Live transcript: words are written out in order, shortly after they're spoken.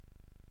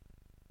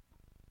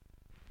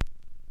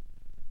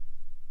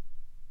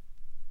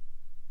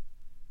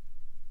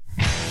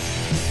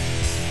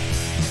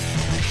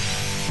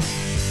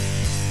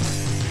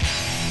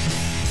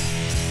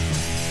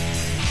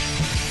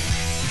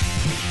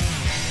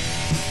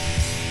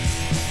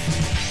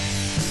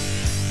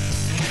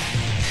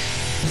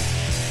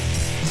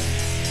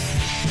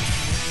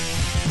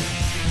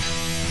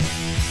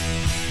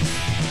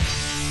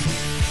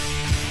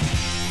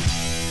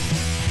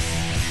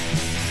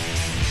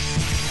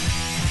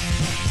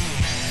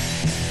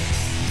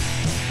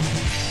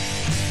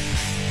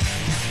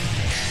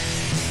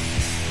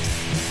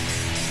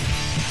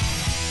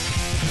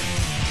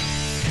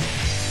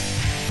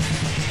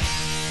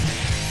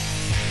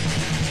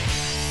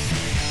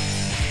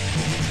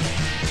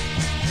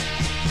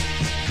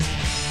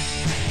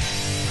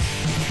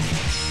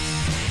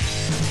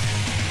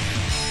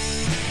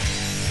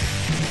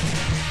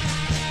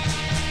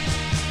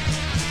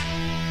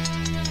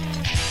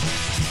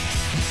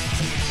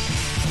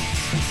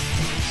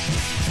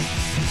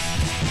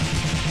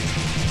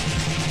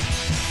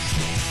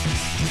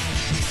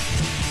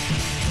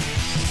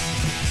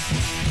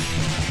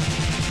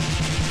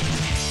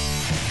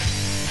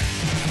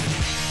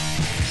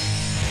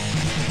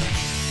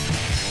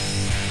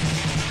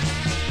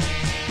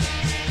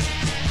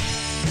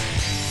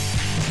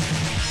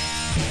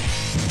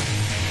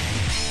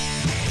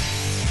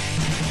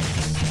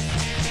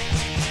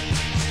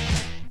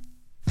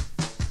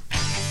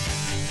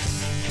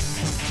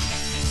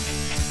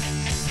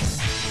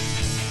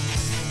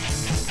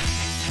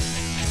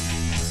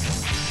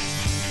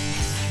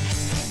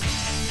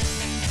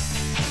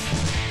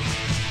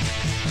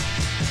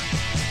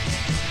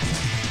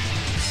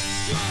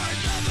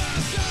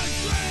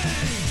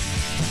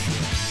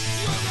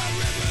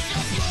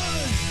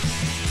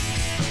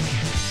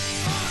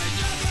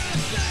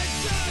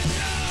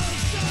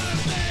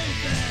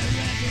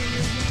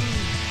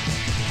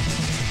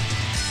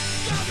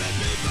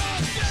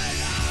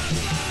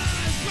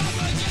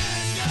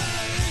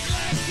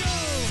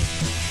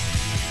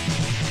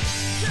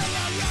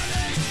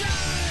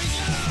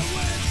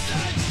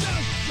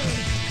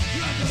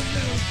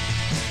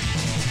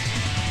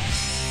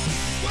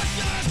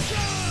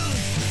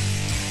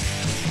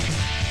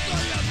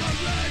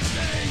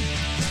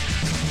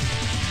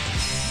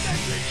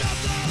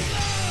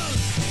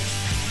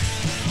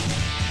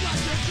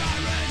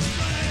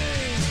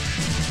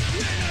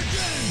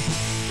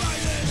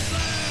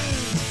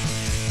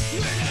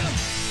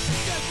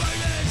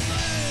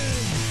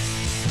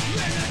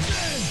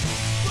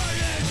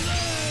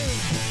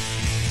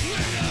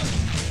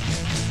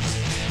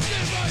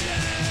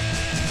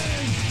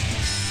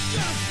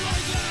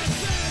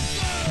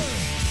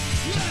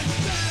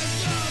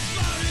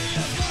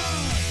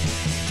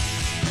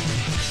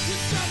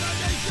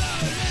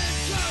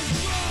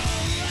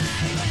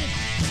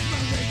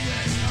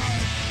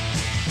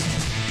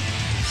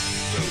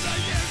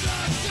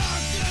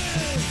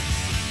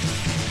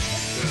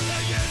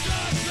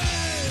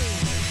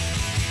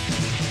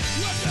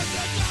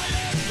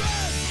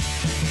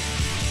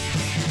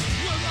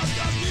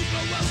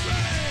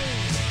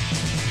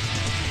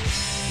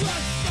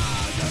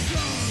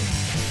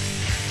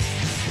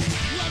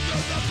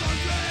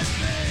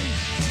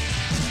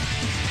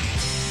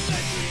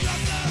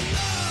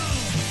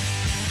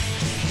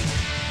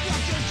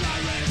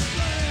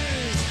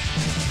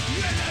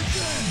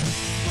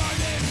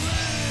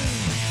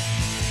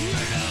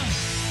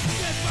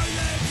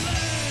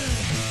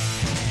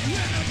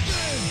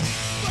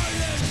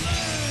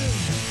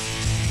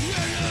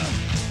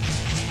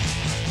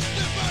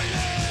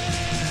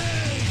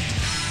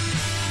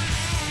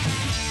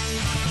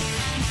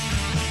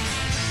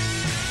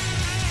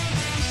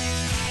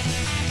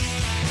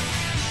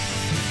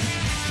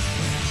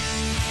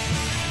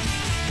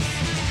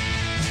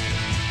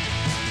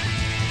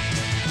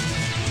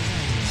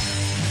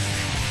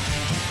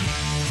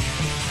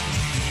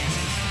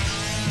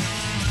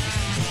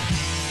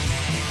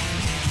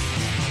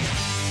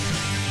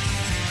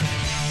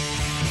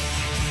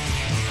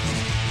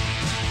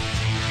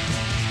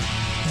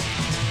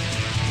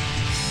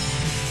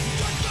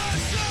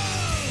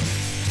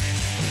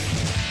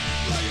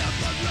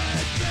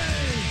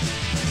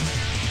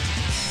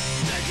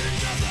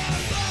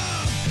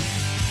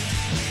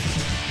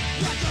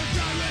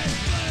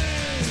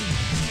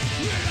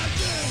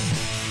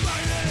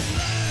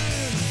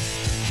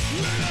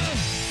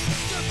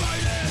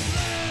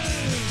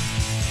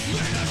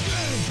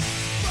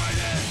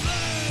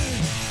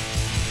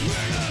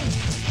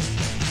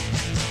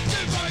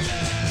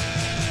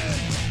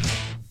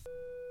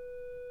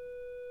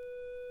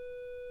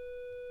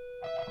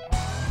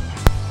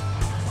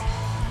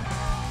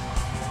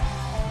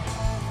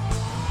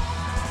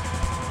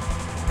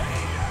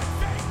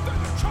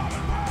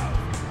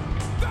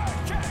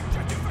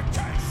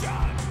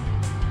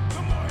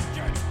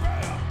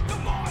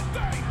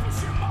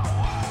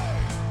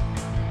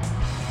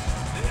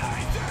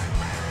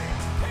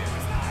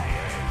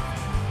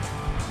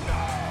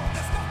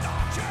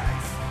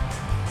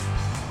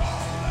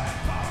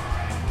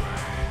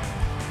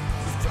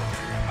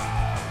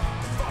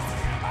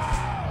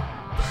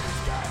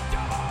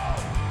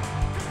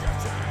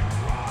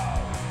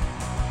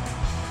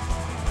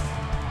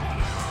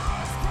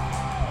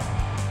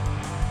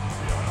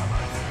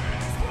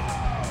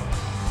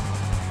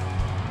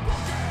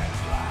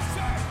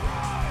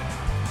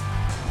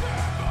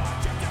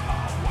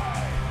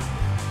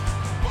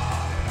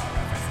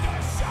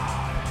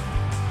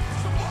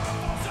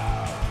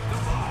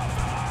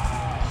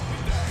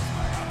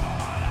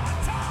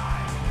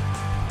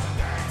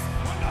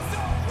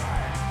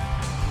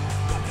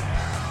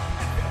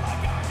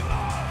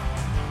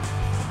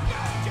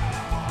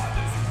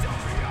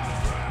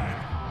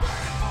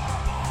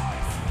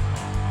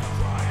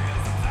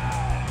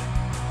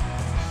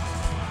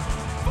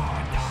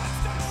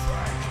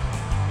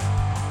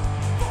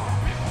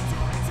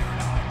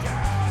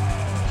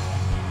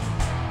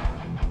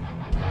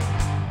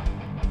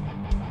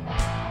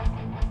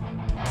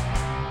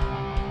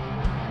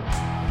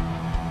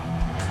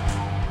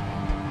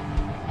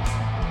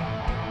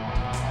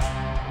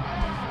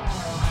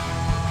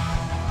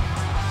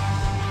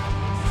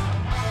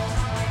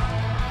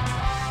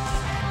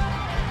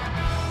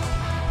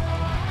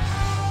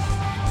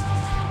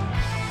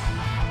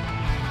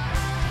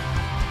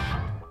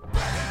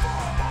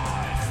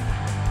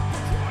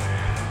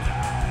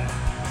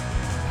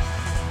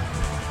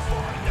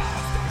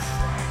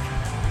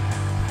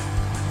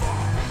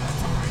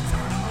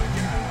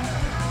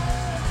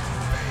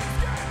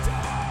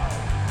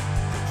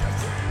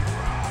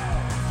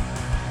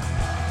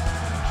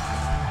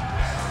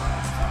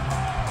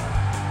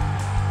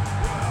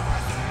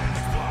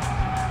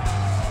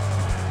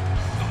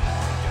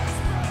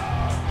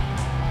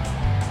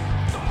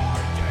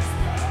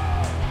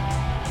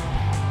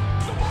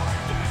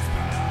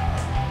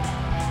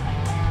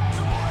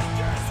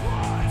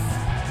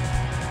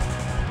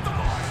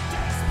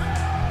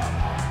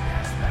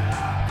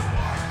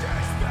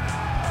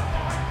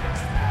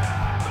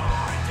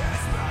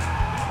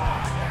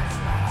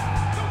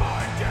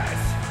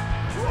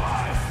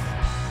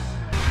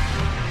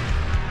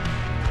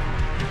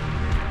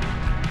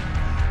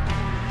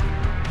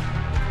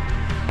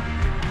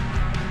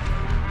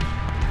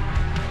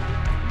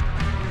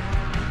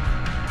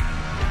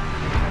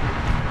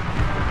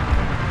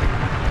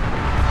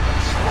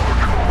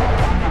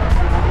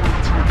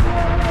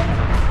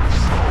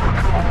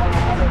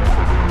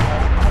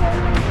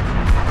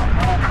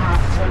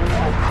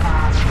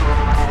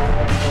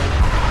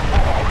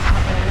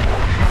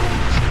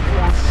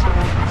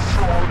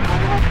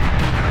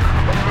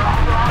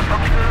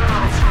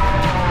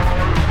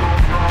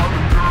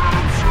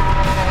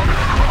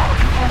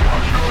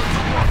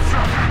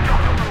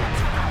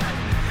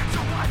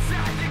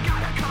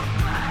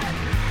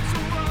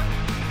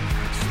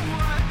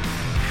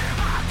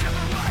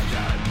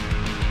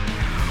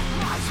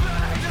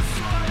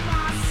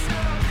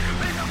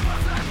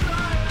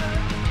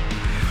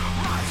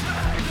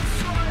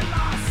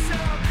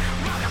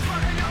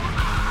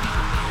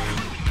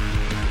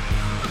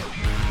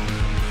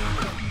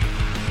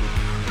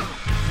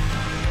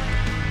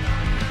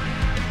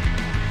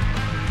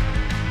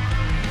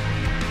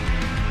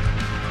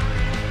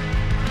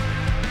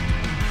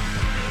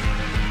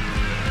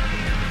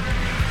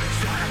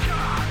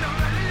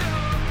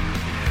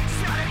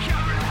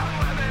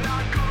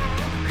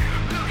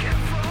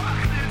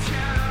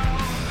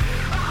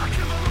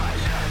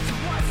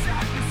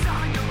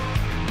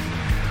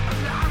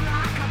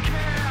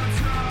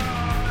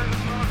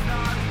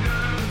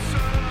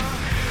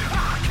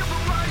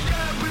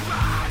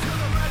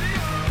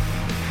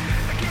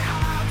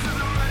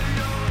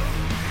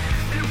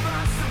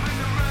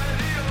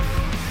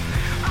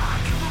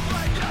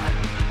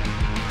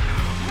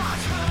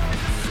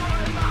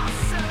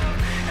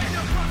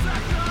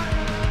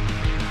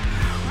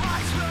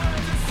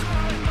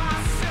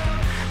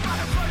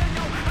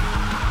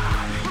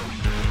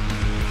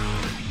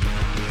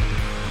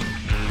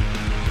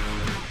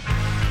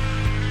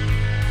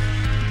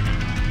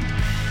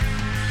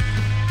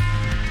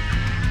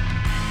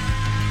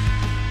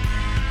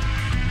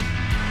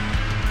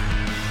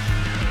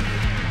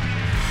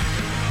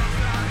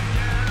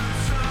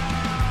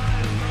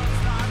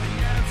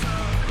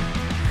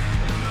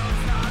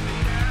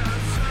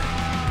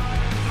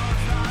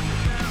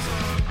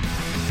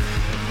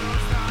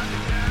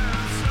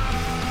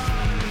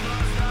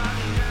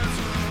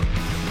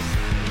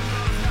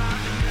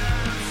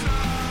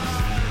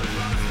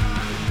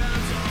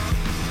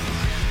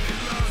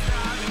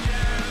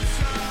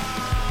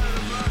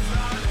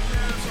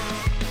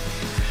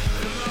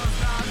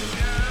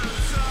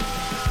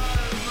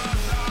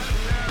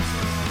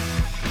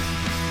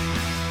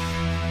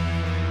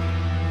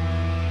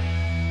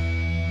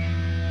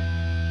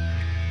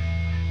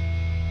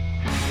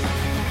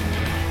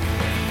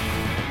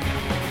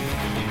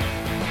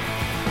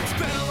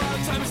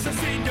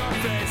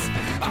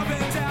I've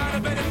been down,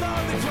 I've been in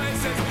lonely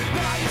places.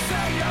 Now you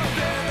say you're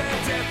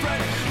feeling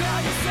different. Now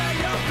you say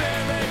you're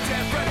feeling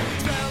different.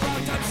 It's been a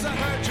long time since I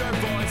heard your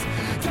voice,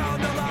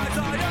 telling the lies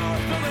I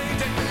always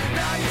believed in.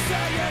 Now you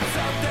say it's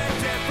something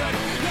different.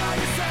 Now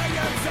you say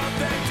it's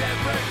something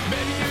different.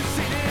 Maybe you've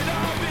seen it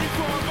all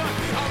before, but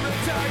I'm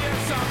gonna tell you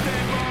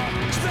something more.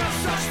 There's no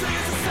such thing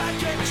as a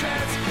second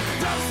chance.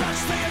 No such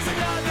thing as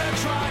another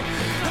try.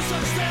 No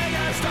such thing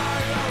as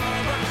starting all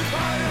over.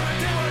 All you ever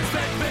did was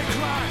make me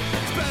cry.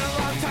 It's been a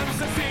long time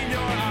since I've seen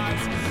your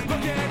eyes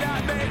looking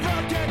at me,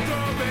 looking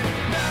through me.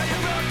 Now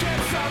you're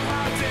looking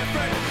somehow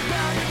different.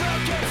 Now you're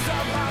looking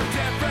somehow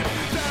different.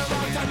 It's been a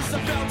long time since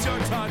I felt your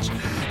touch.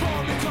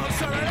 Pull me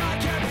closer and I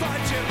can't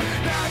find you.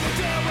 Now you're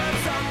doing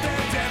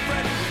something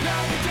different.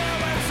 Now you're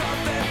doing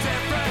something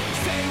different.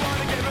 Say you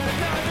wanna give it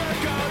another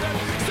go, then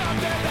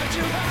something that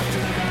you have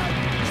to know.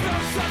 There's no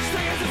such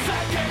thing as a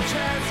second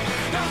chance.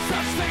 No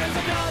such thing as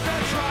another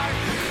try.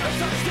 No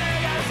such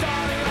thing as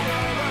starting all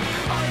over.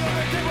 All you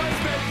ever did was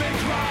make me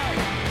cry.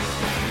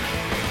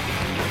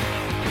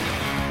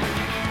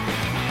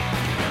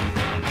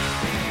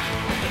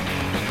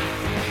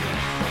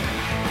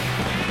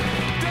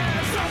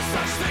 There's no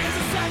such thing as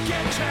a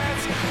second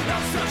chance. No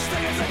such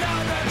thing as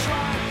another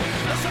try.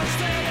 No such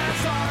thing as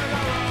starting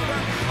all over.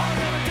 All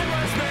you ever did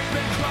was make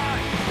me cry.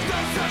 No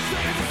such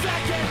thing as a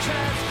second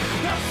chance.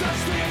 No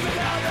such thing as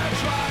another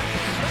try.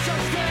 No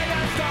such thing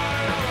as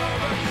starting all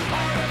over.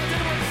 All you ever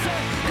did was say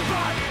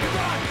goodbye,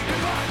 goodbye,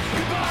 goodbye,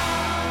 goodbye.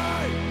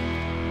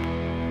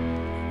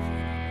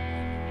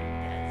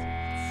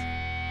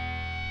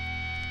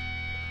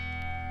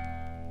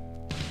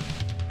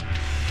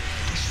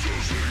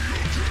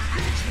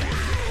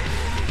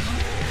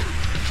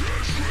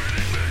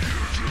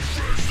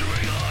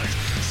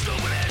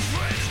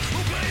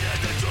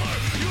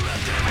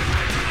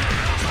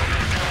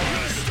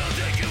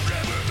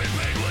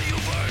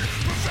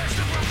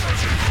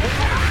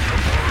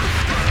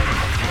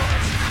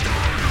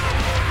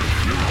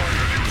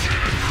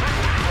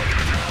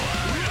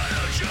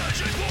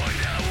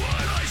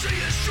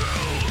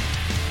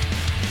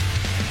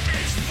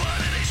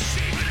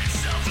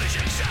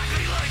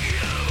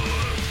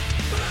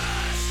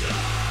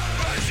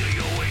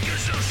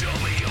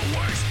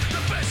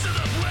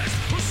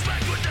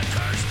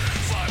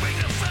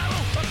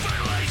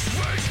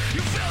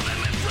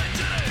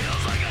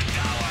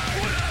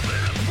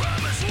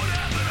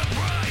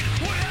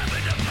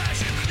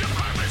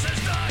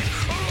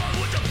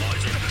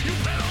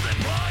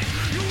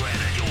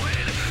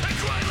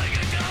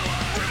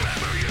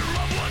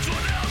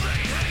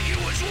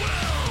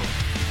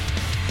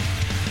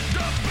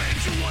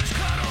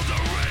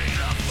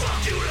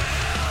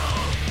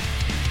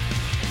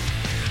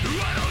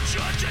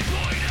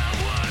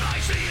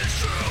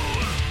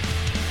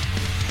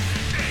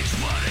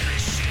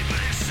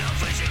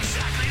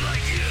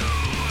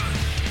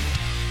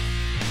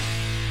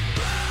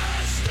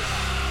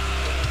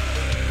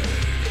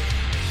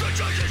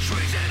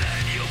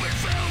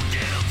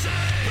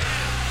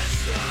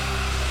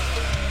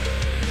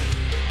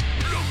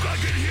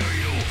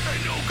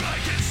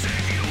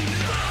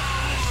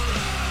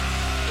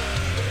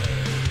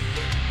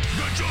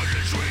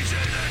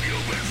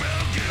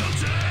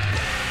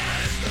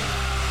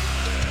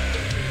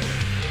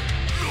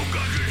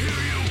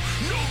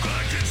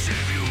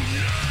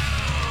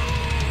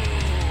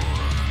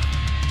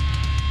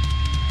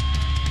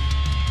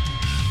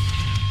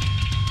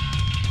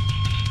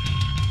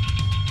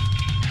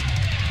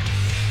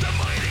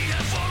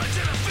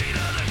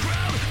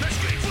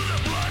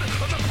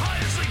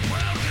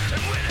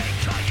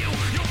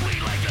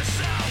 Bleed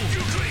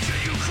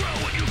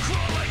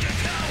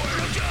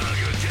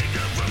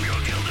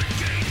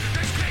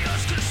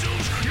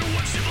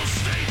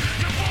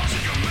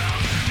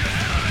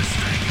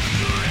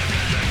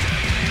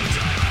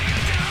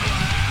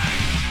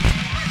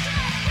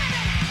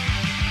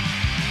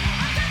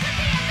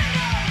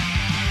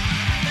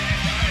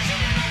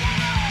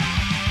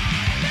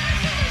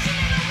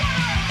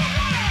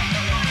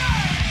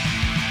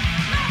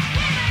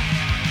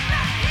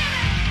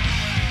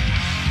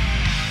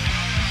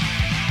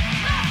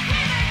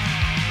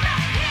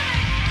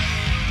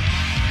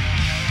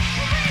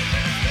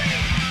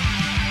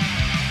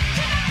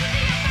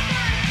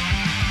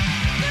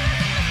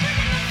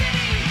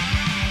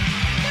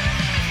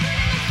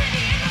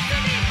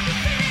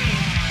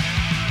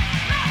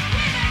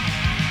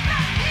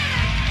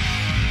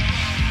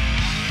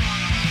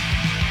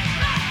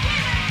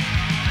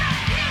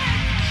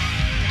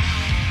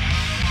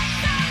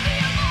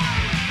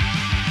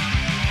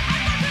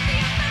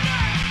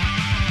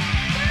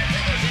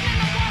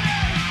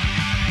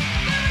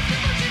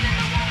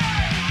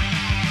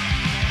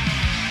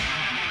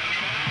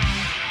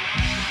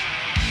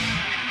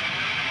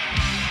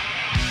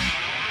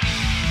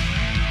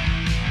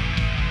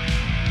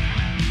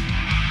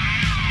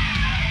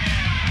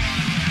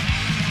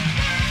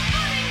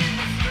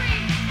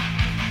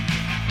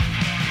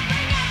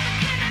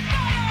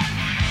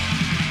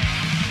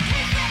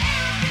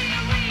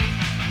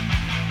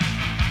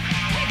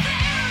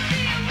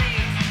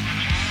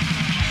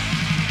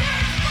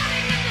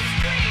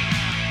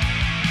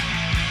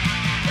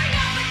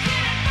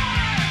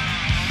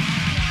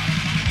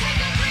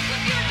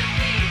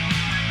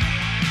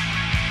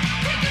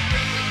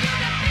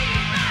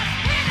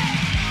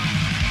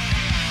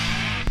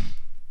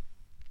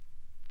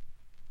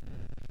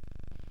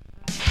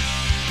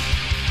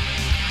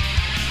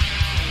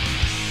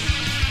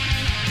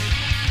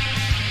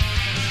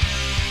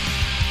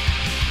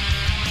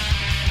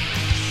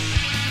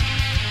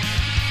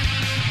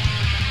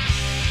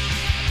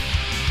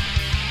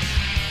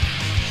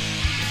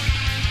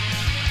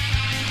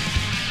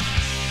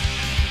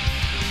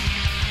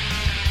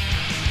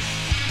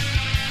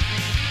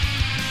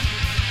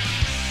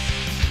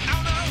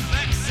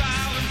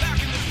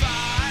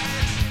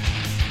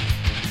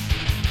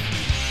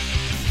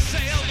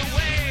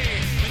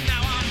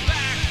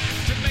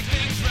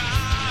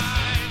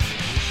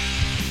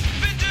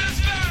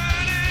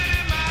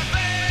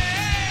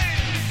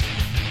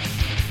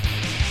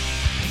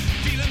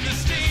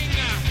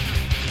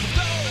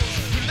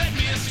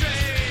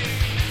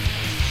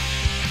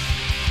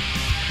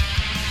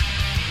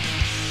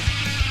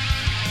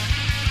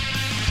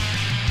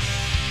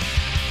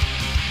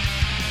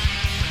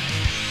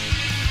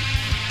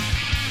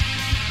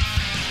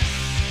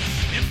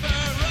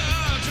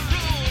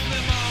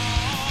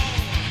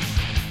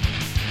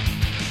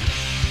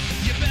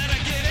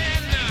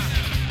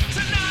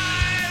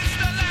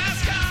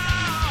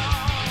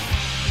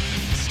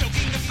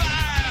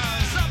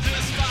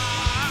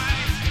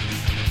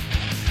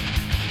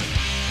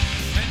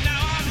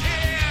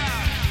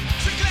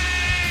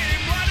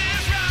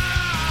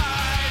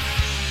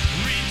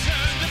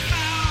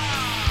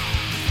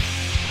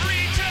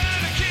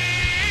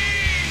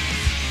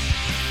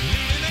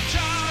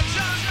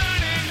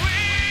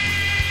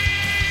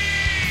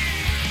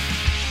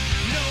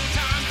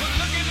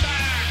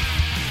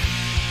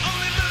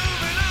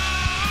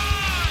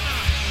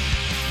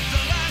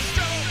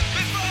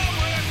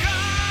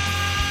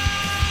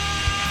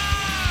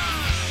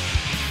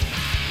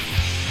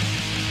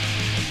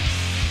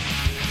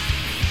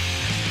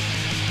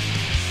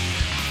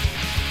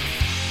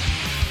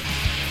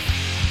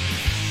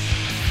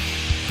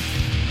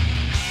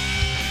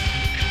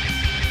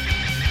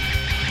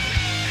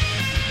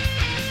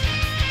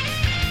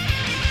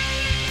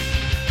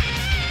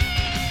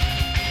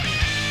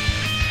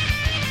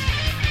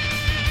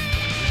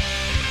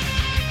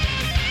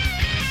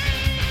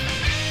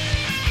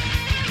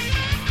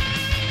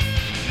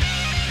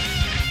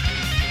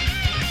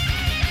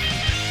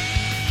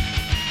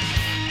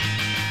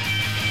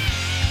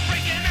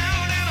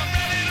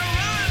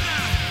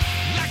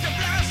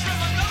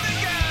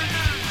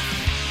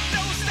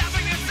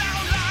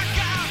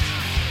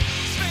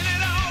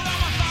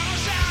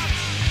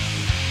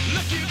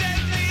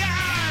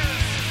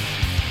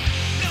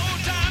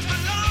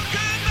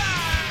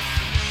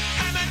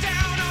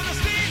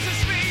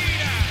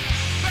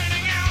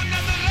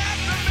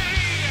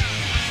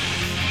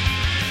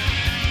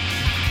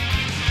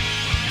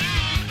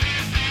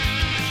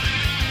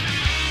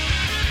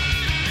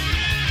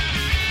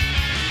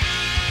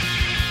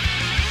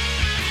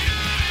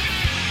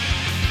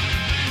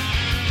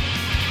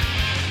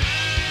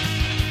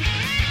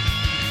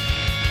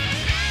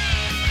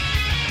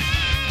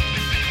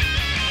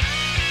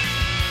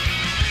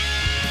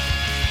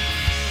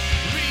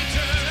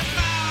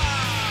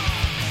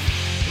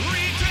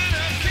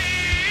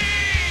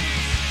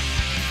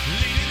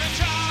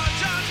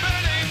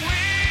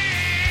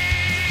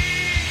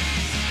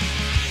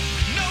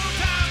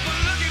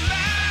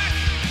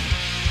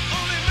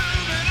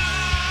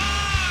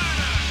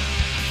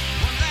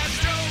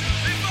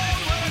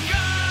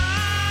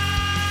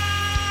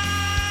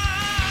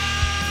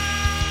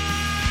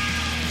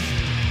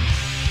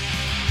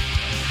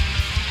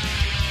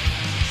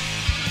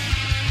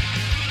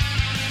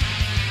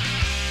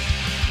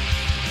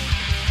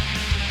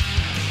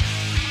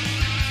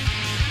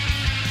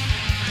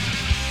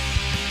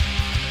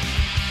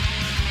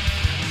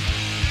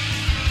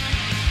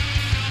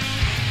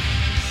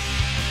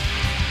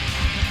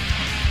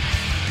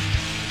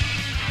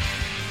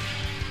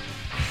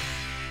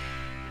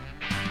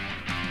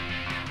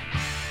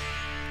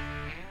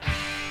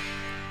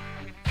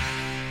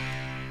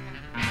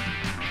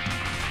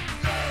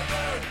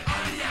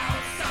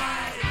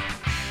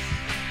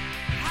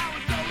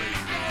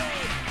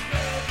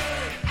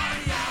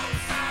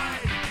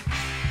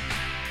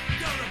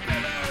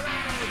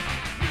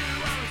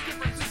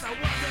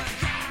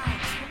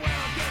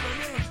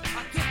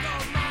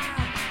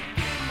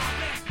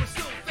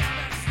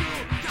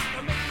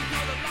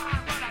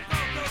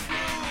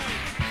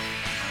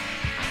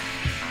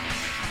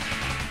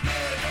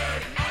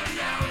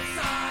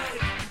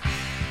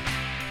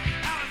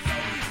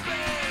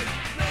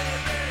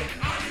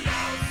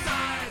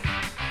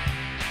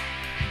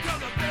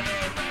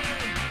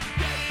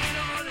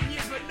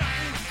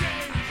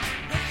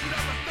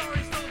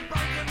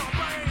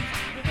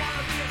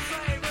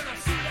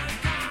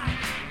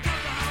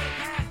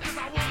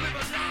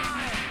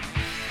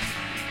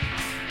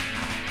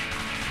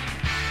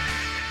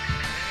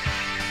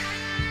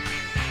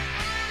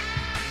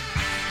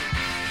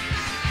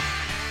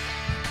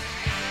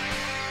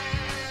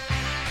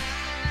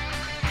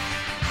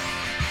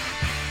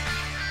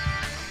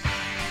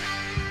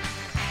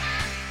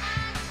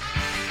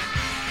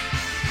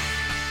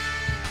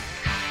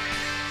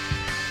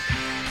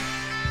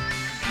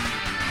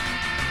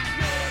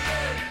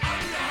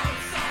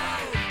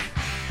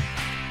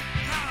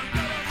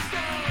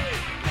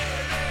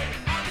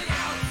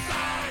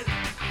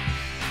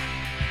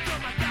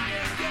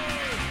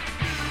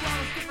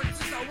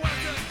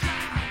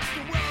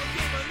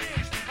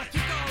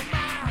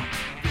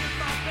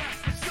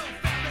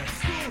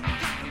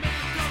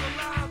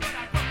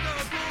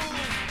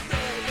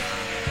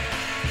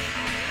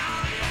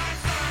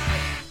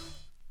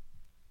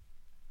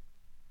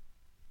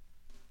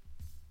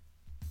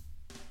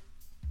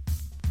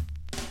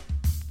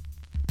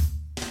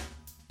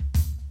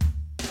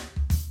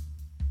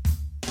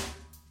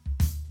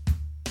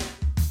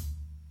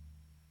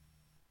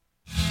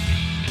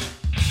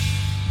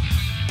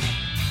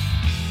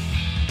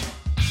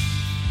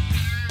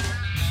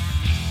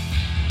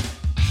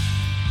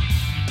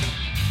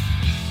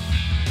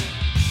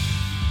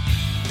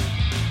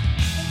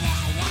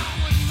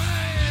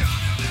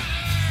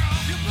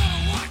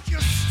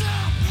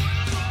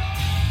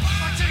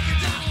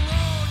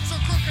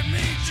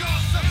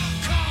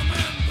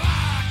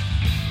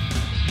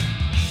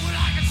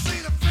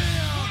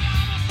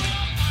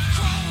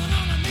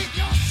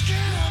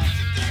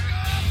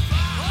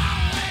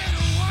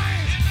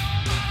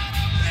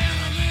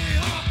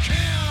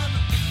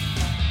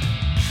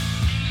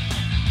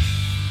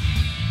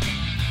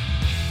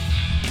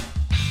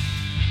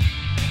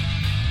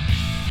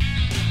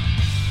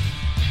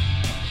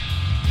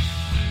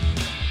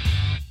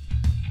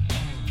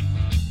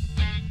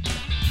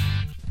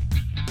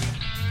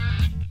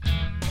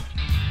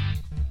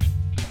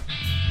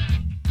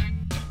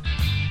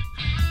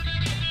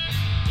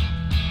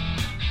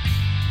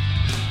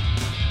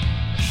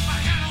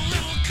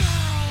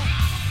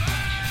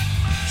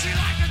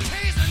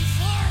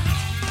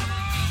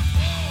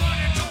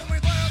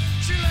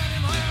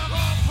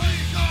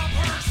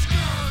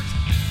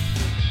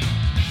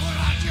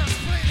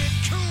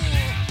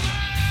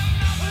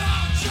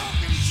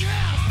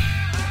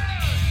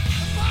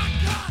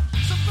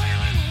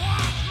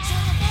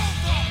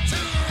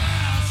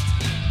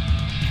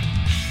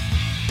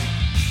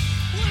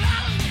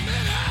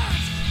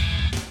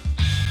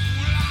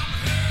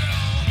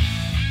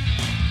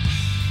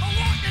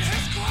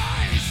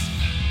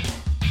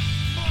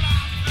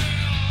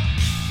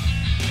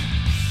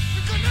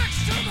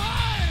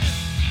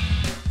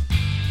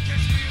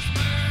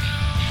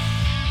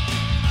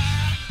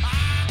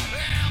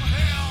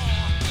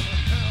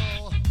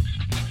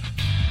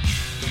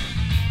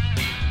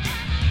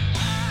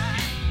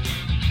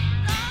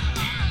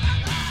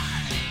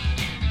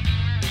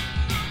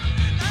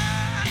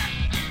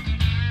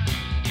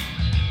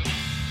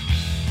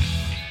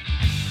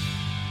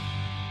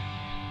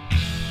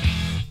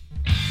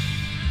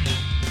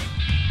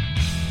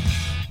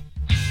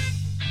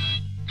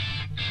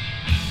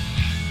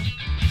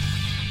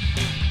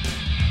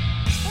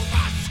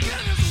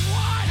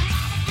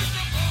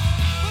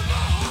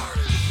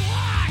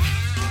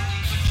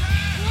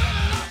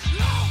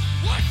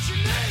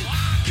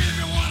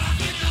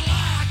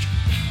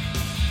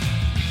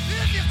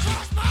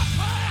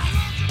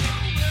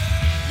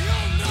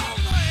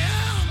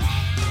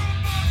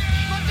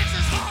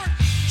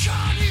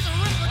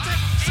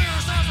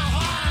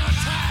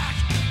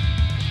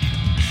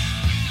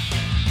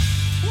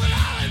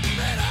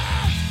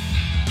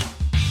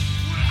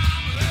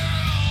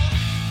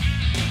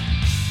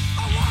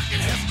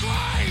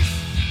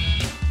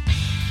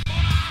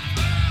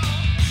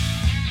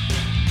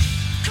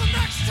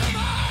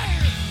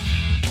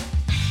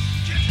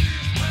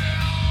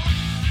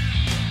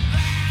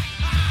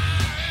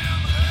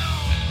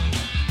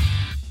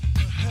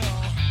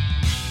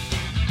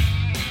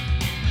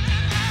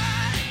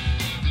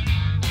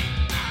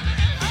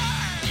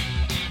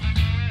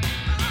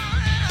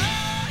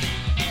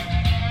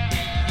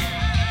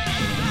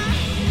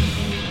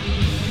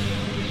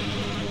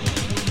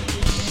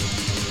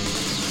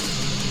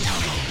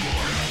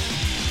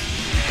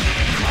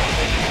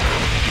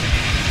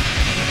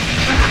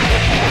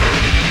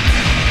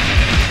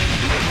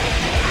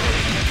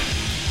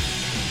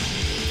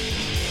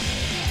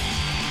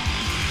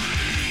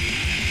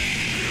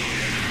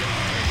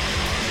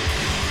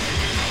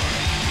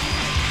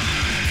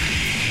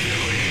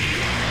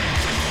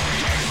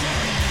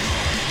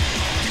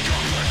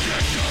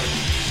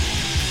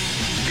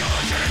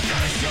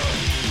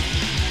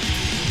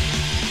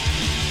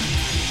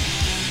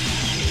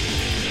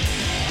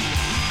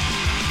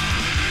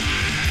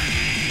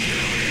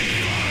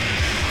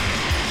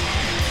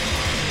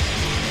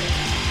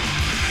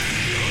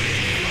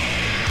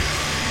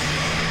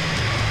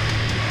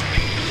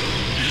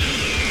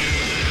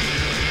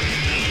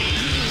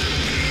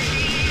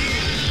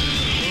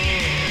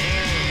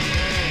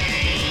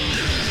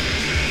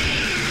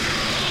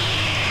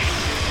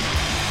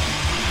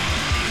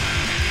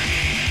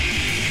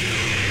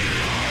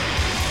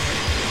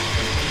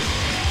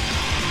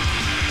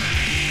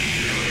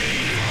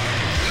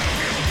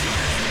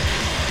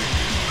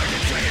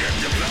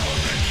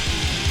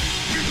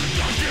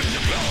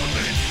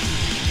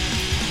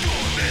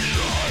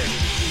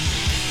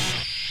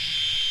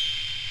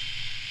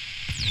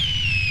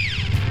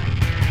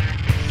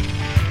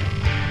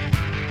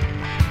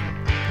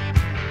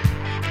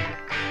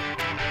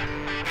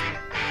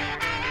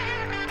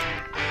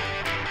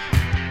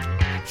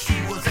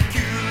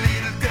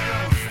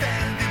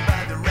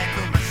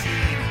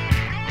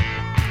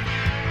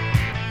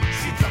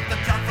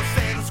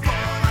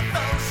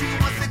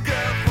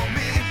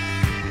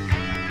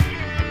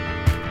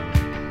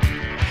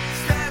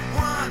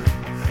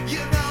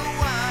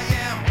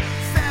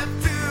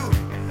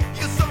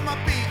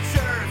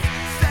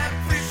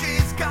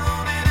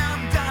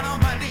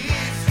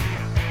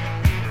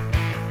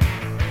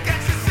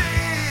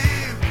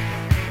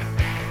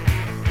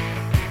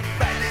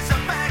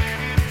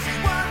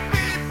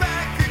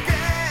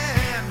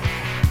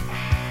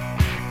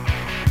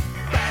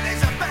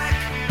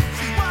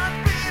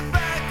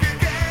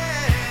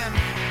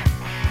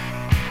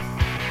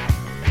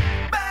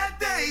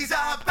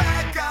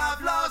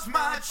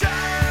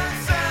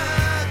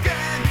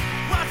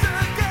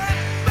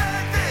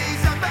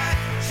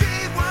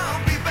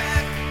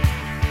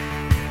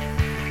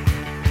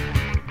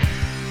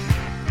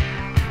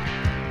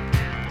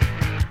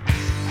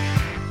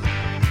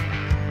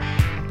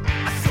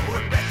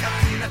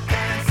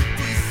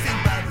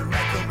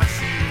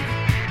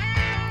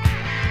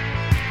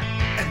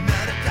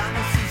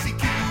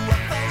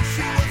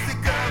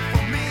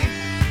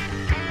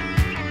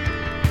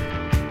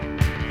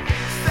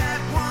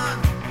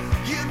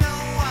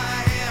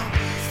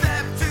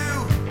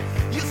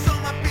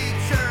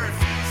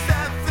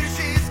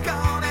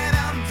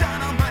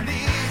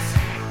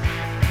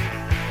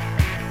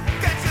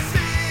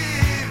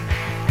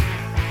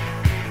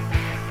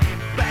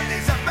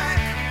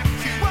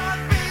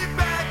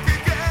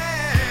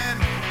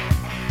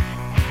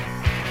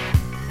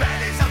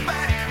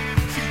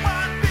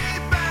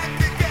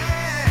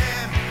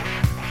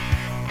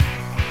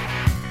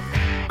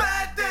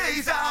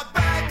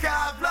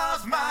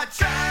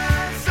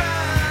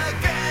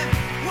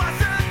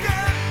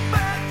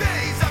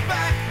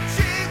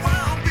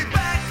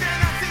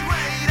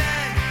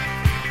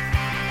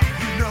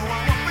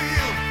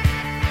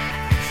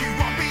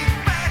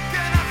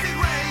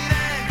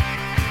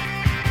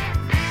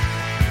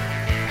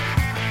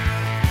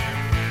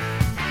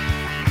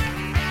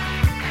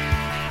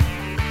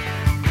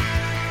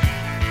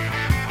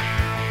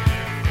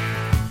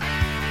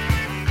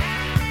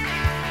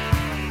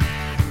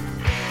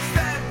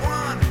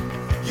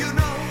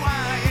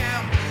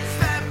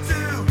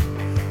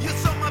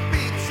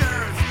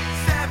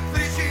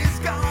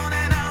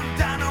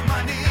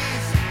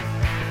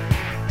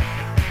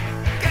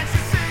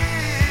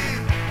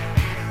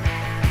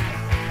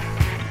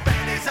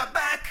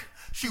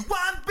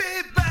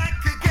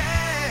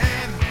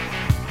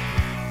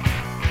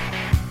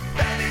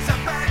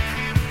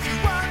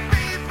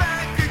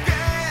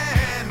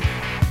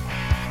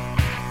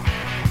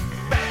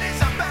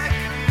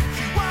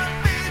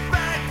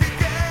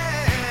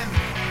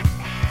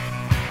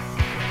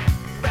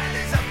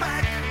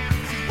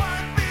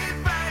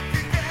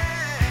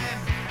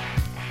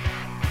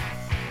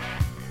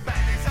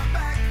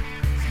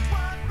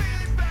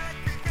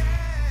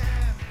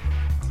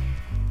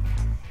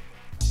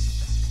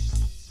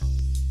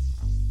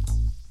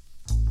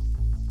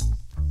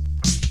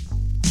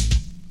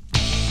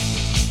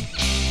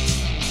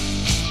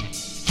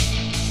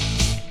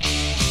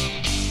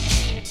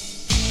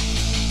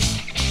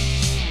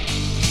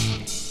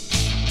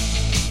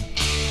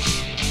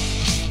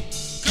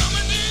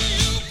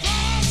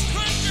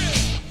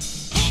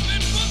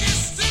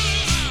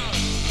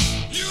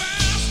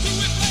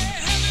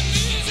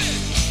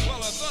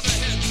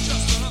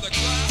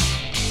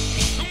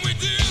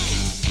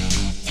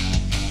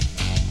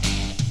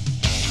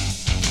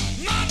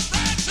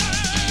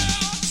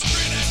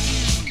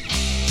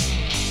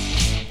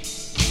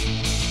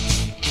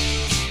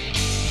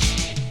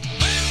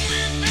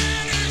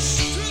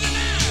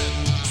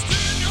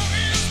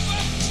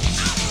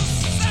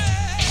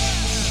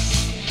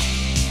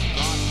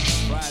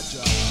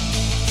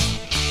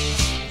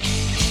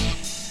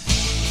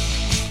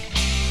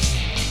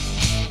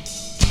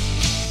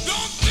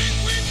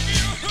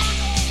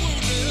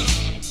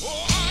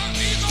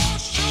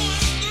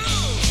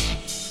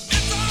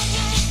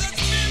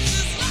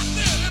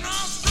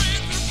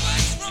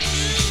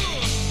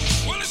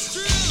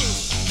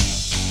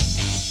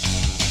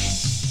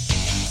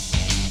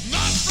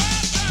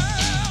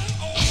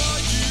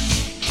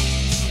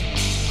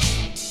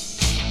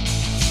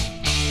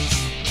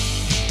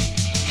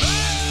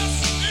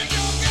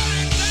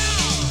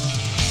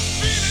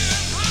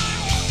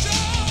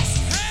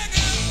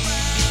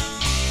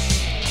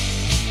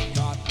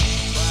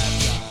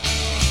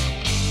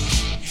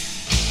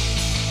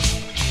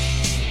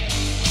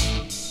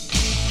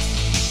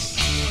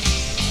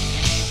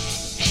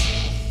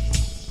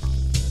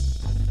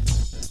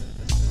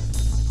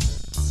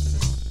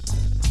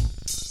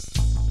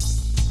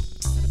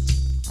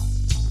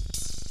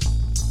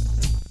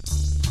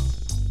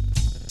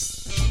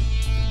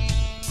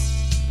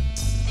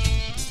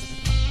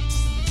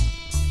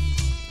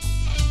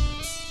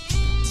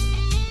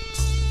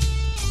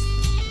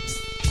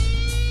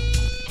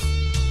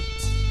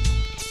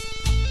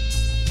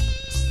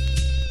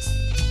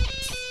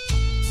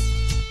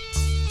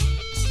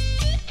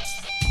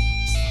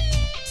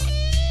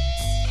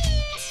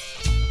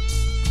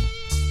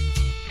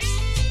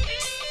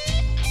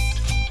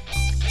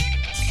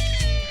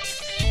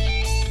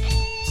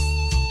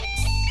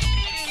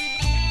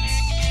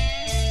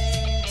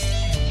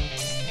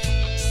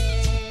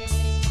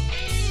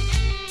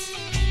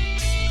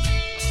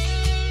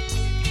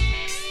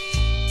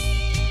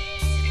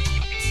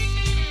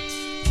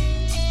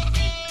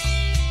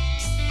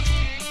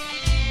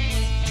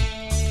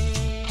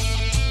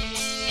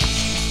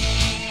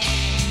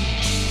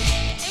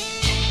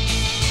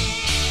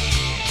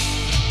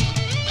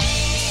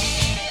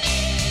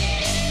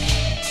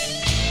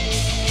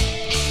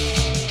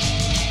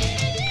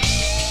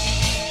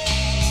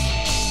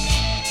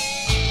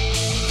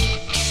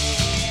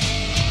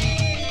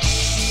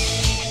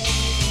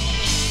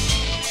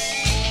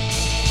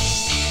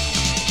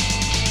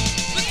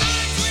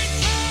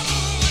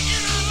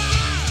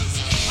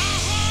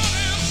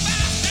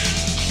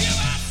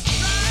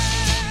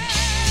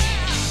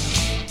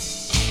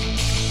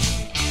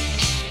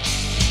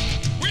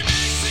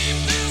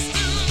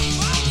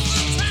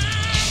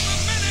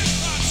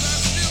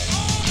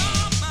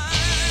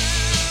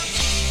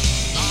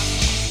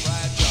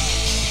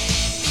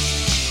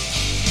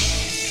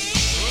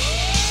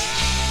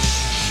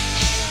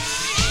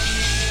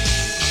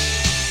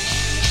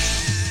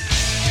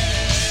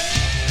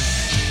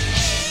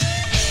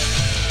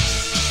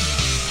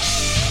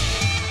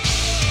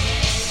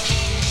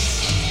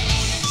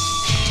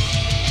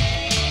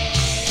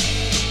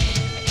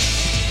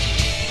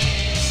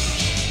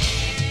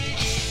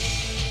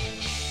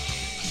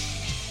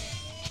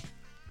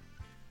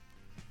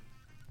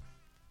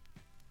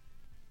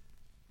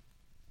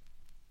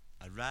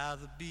I'd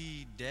rather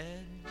be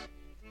dead.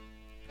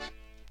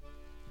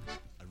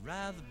 I'd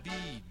rather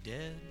be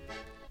dead.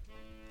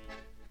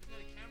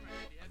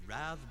 I'd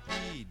rather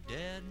be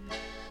dead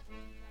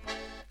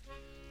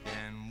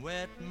than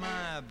wet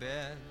my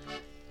bed.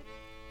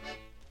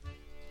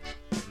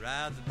 I'd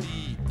rather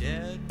be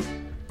dead.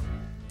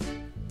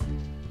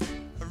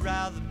 I'd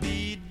rather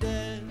be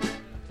dead.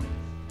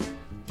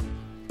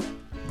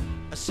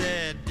 I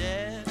said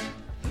dead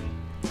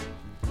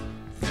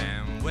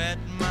than wet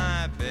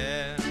my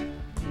bed.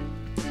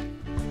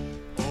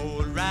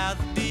 Oh, I'd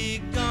rather be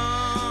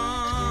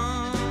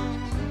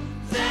gone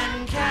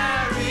than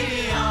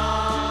carry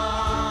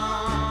on.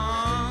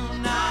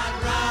 I'd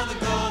rather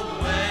go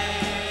away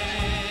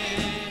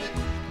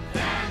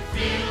than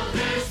feel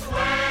this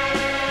way.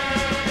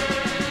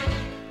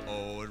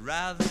 Oh, I'd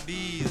rather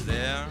be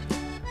there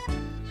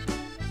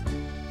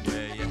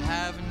where you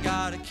haven't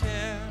got a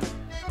care,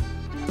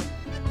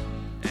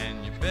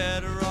 and you're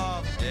better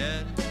off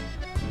dead,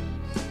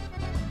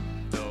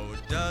 though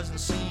it doesn't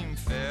seem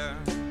fair.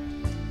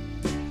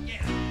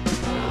 Yeah.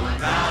 Oh,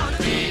 I'd rather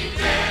be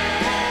dead.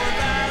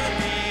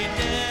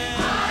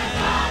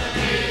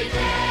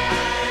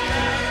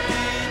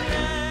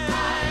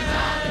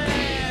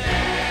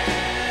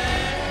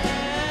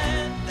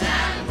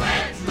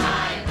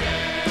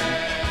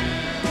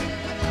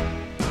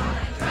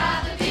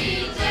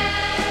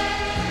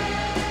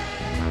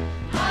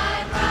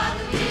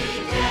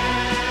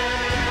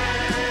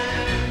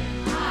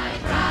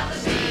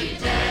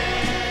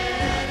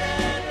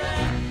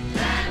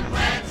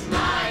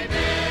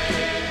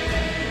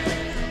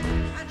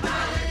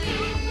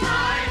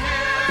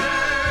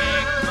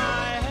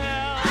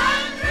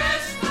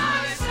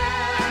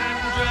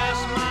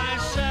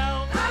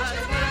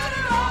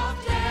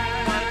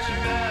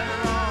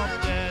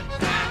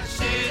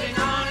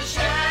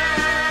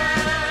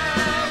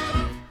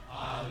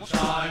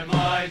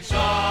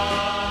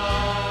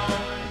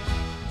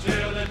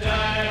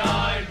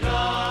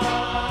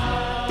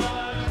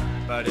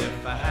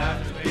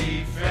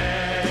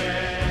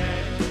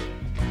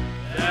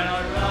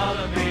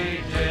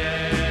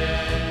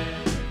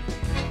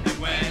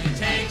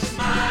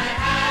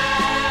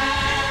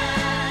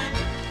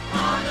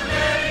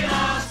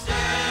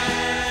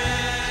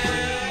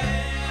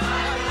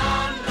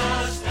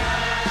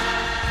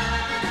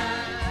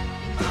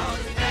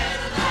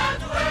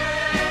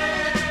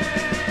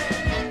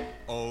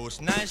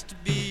 Nice to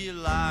be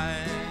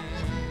alive,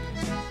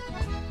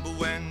 but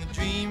when the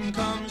dream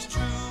comes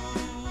true,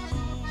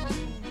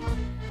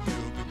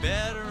 you'll be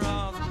better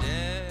off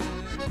dead.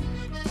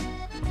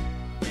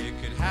 It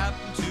could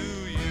happen to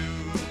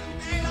you.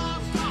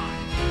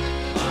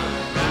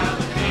 I'd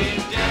rather be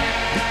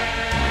dead.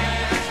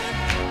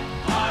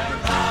 I'd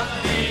rather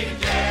be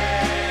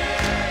dead.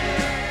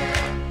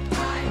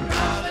 I'd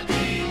rather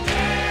be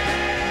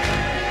dead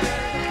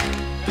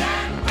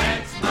than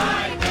wet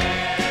my bed.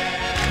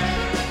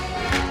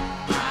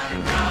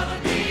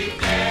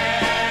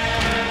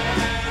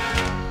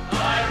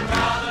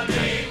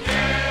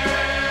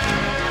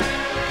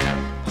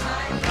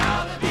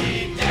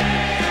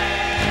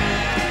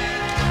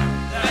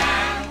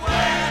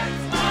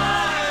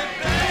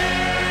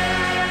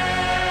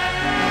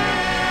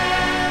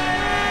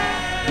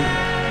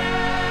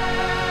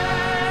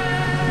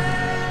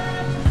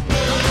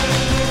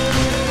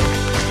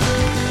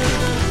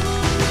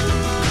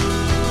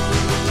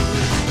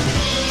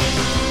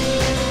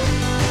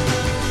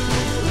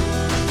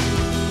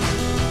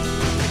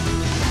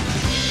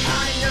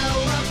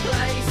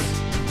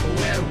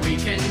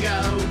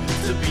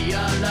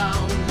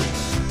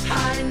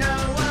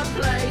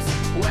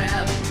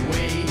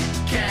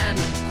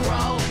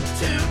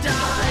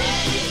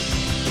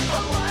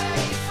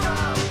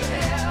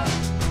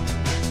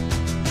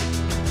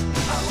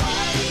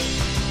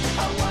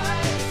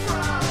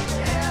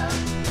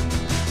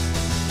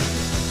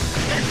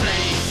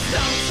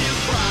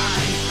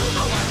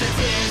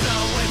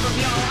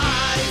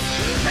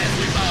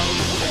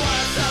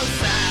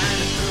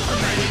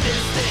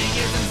 This thing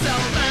isn't so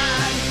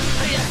bad.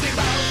 Yes, we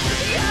both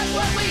got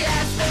what we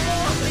asked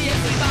for.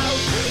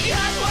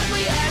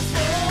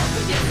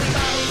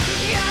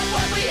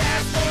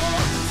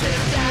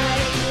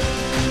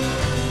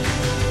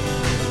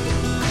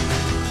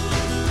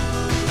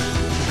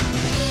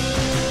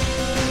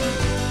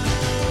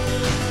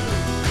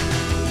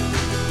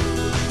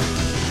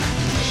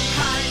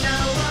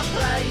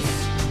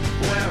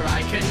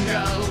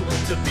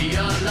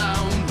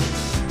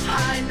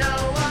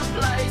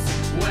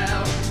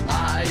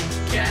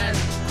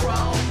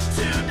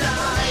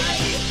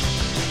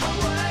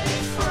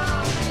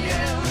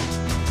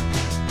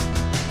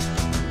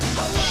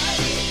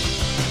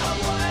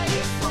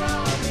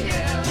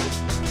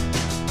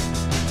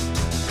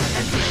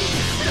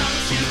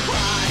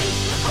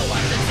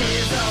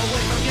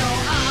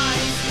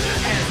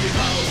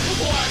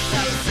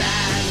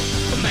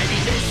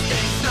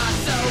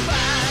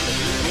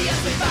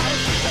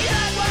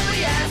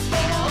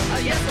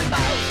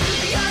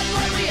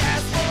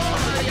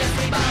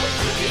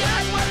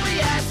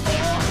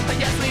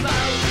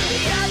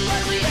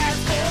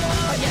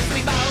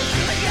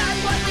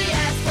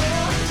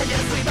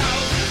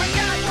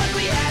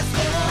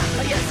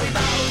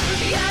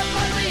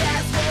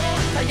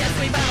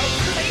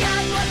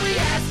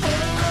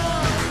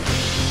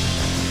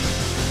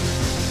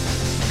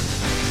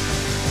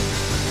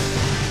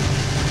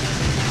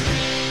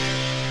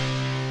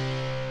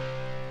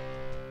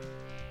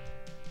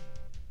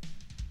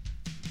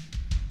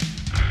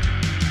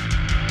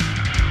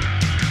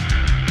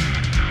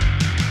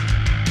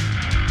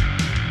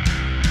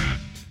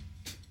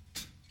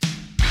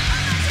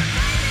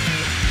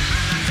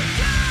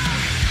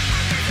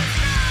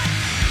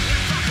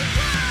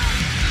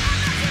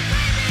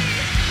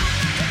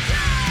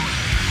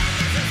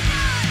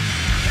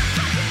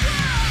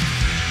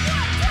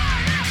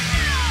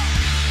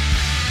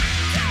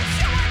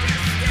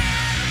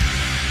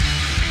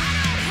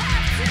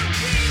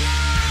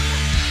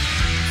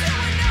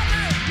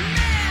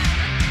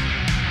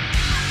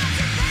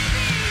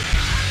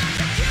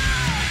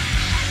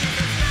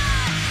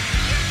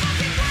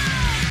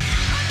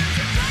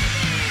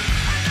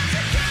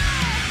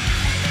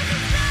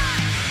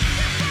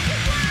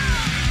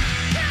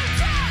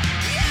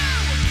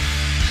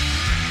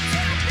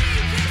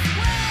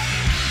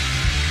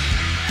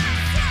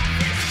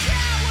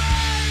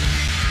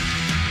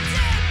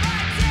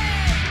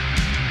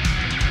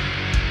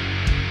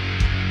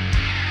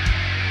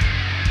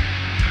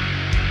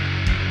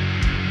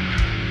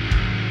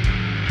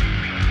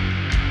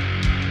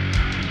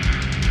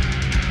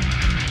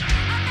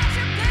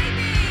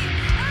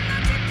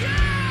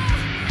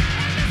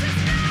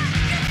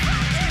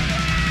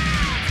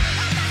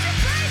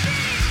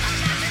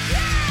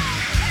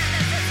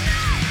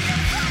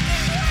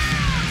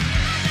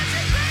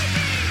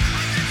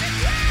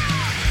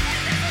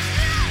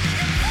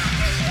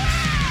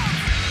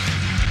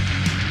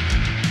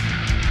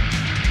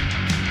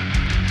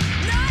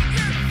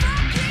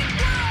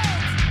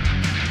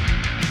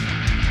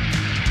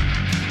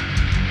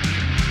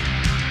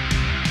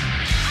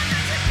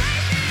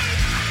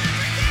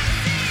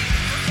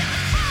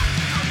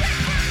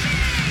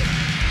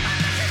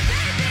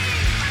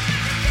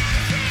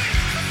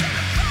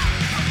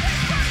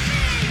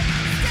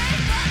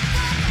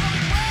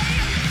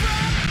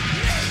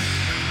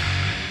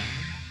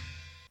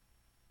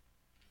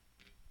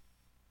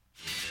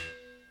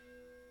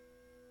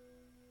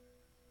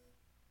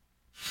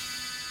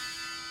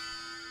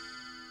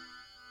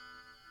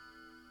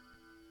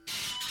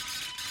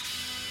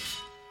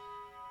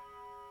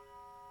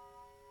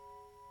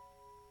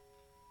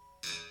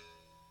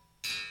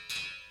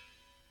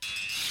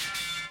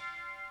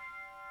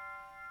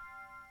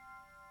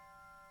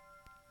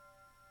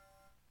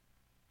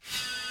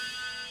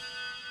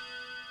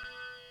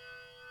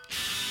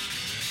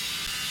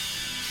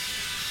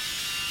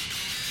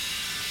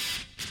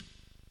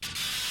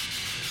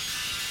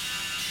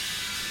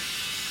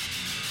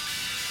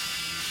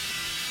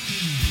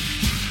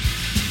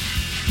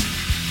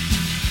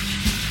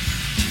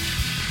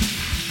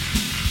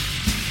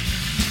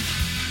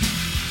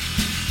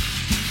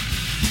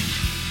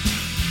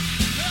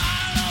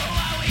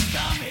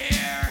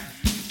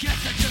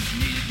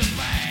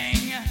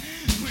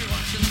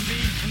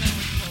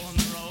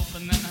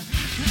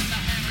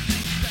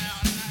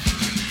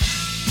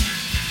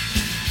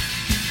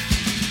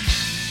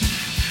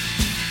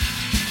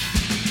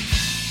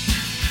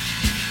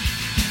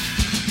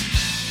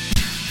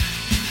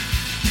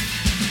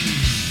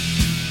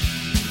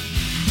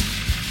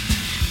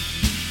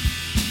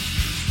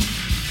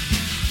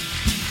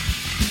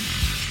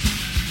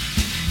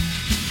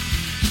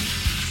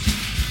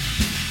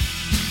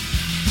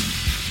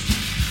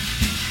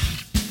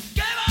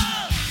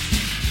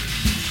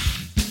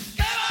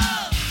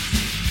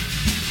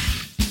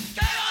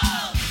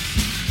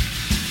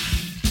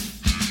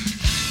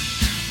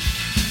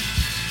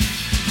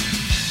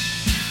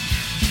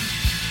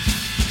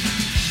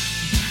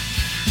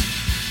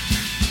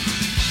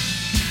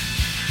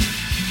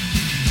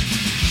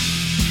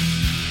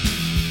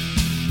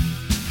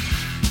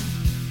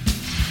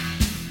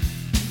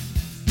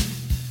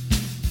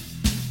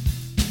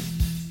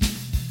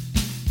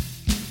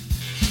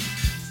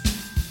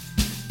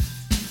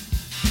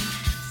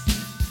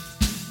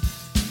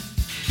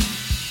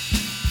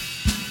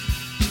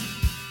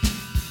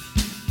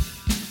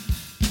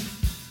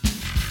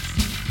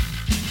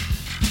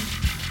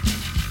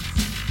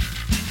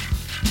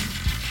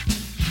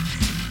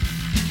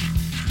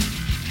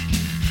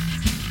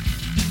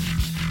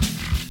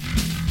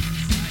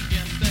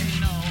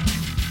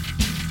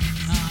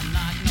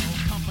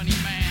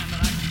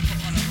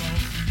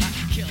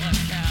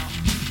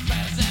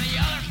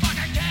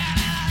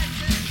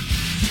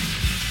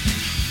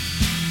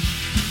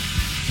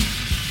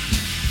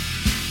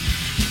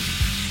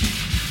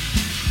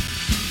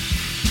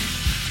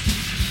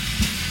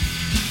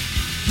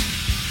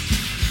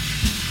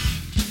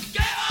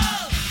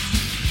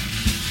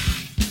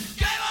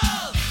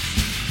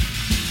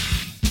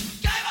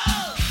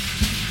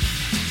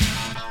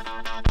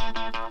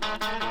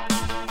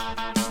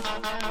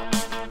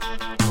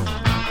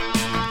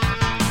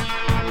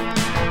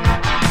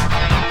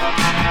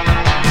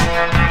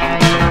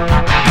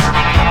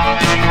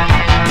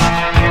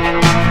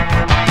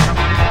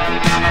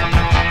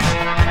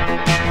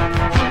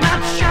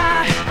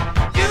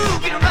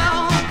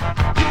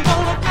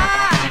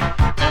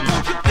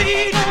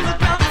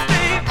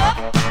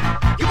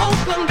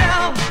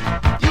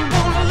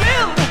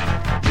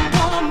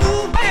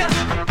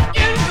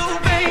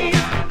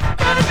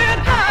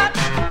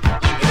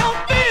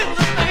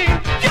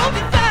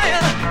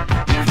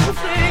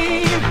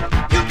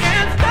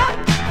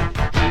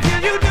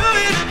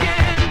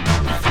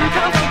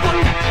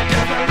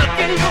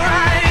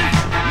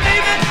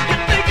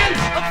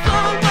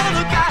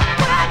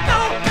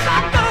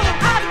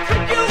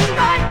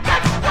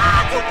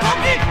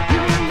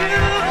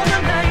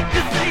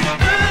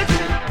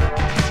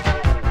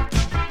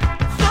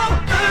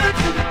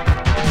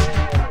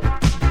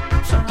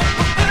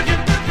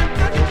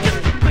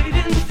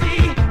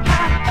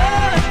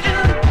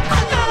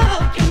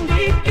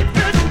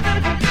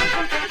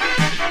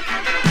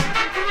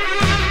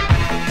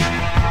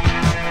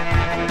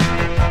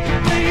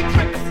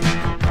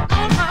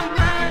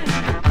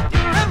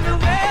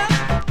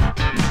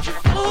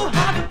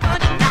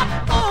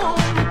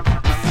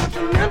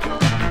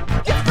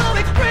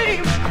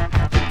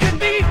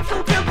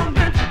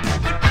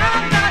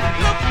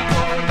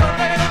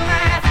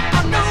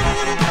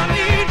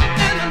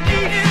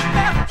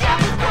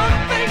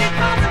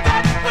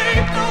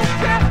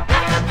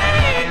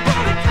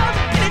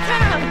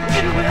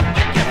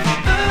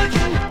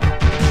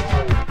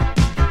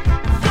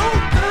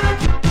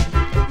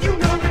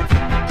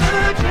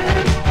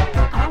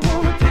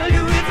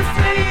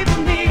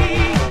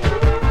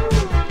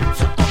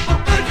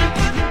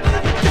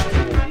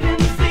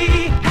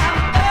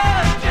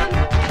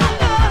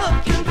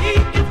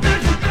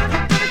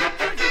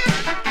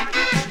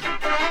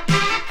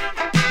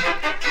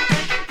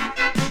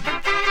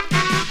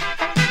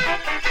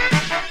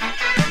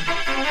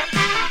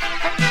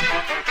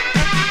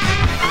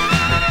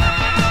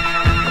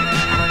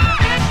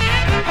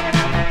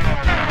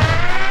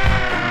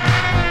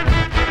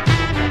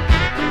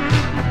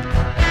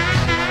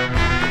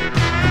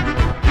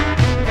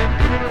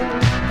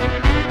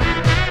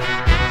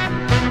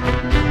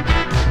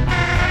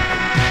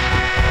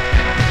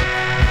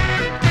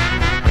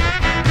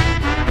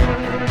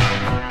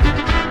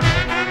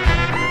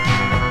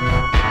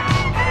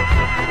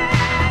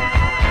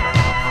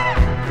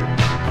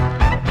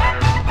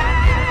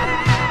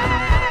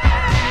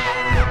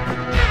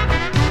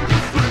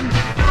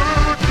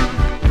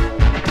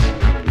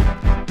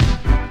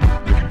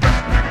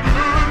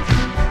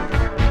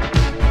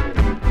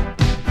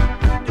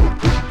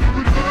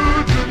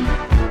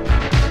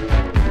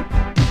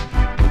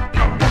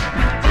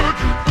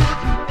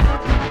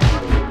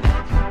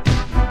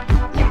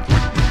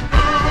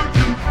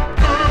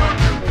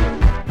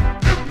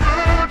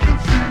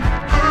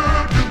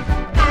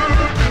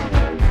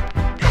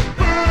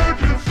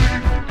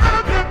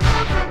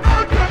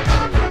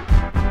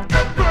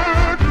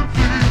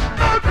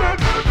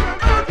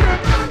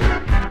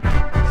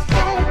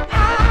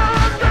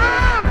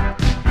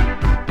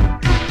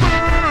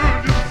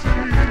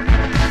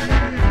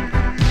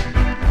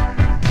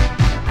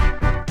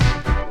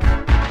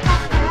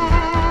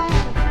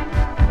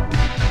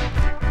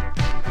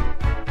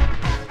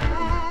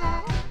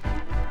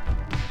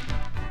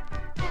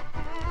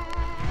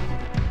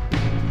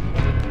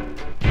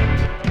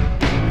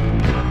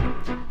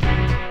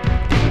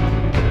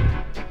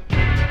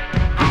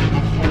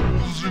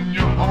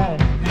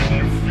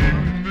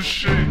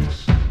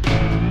 shakes.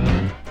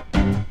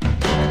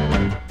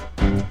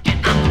 Get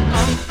out the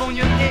pump on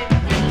your head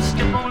when you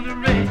step on the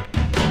rake.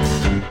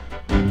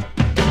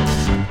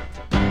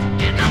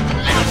 And I'm the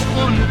last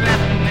one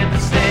laughing at the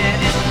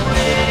saddest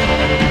way.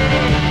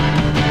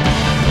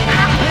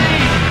 I'll pay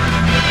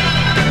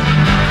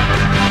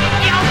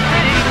your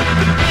pain.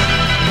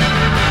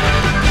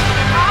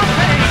 I'll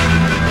pay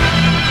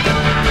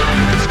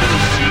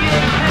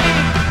excruciating pain.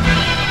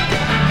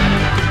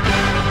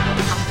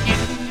 I'm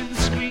getting in the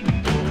screen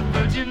when the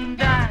virgin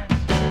dies.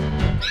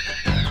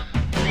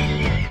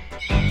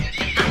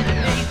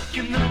 I'm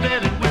making the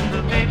better when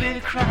the baby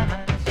cries.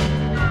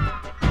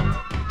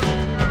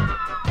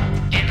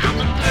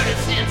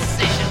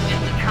 Sensation in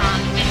the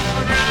convict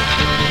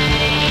bride.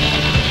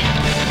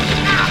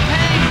 Our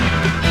pain,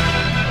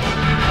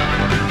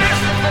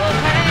 merciful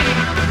pain.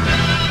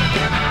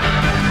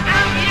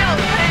 I'm your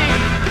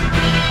pain,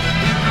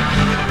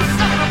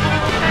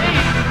 sufferable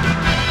pain.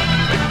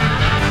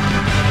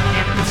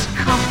 And it's a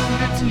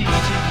compliment to me to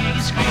hear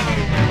you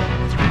screaming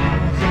through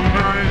the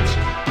night,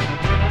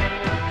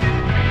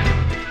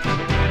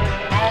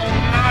 all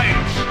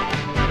night.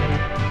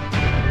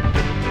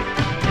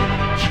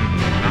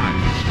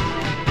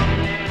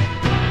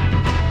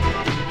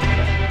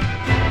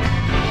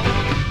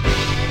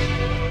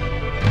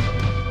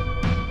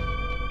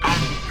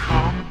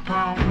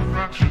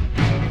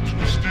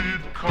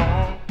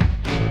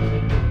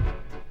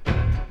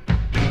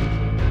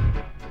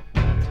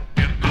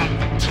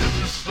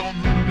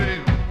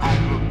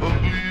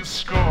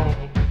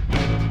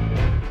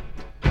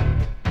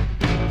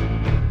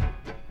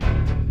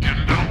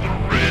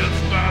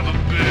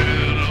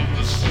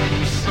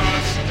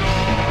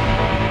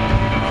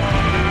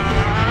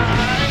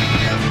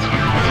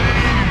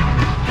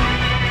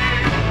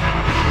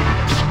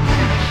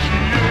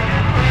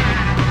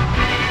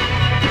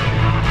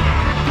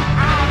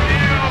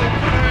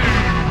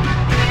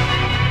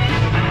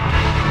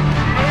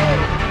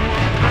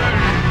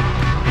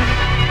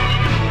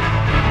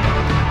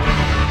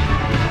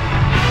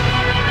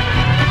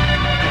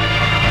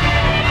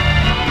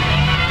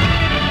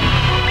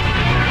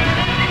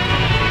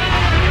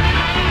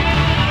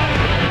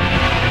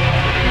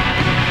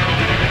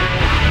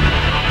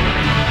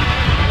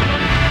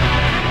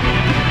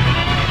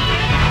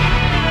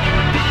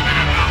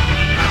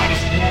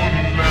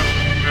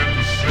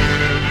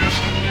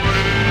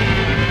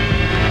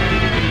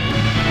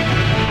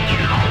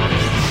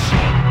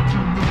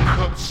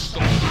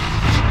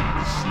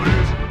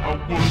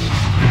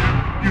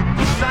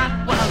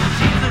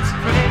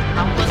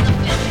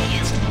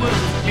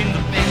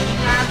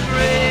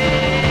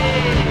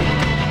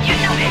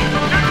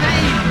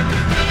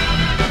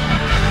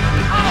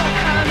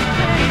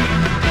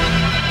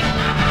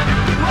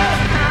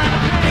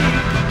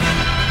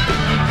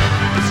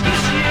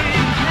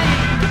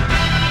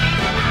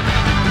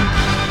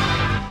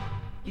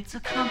 It's a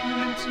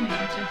compliment to me to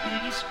hear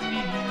you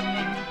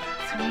screaming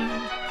through the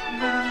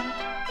night.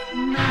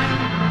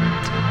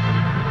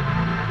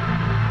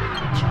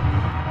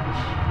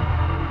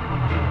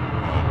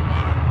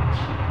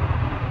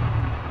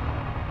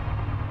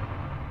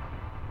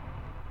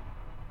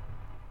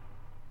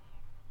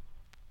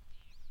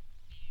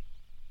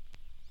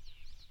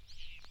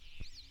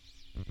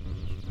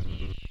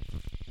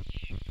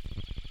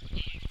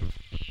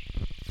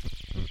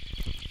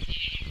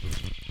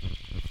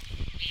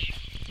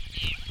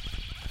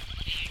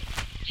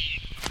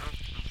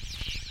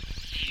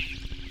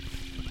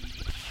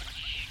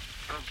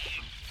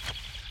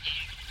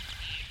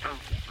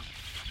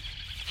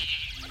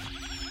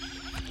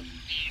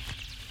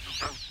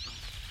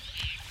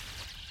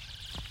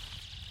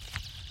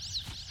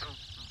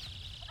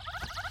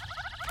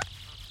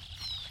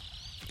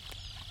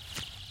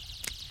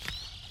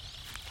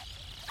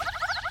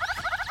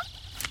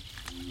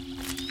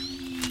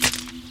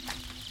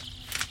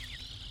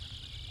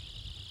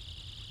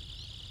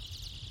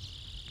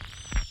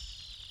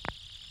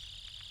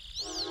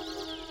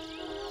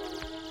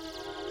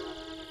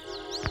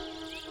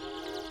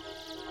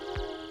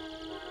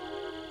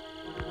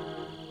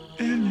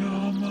 In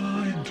your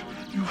mind,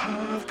 you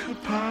have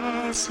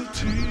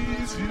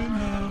capacities, you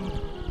know,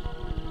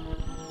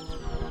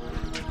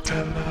 to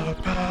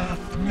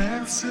telepath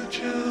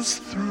messages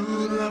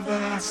through the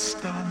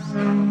vast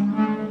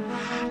unknown.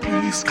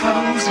 Please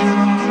close your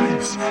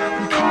eyes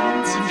and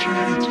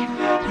concentrate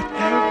with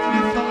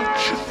every thought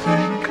you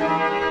think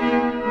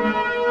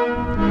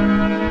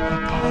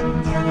upon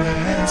the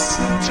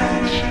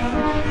recitation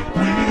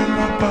we're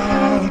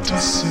about to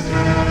sing.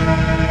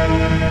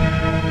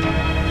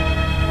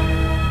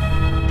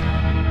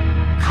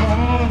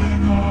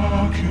 Calling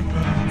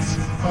occupants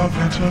of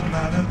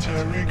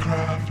interplanetary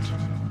craft.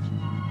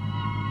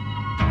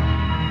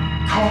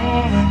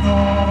 Calling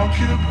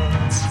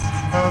occupants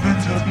of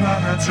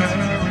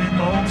interplanetary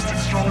most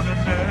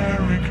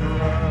extraordinary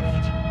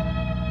craft.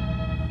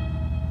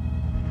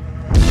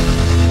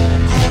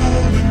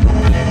 Calling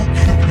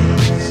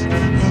occupants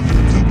of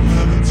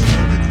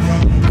interplanetary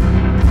craft.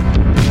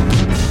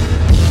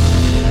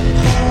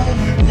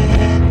 Calling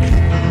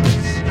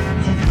occupants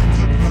of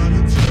interplanetary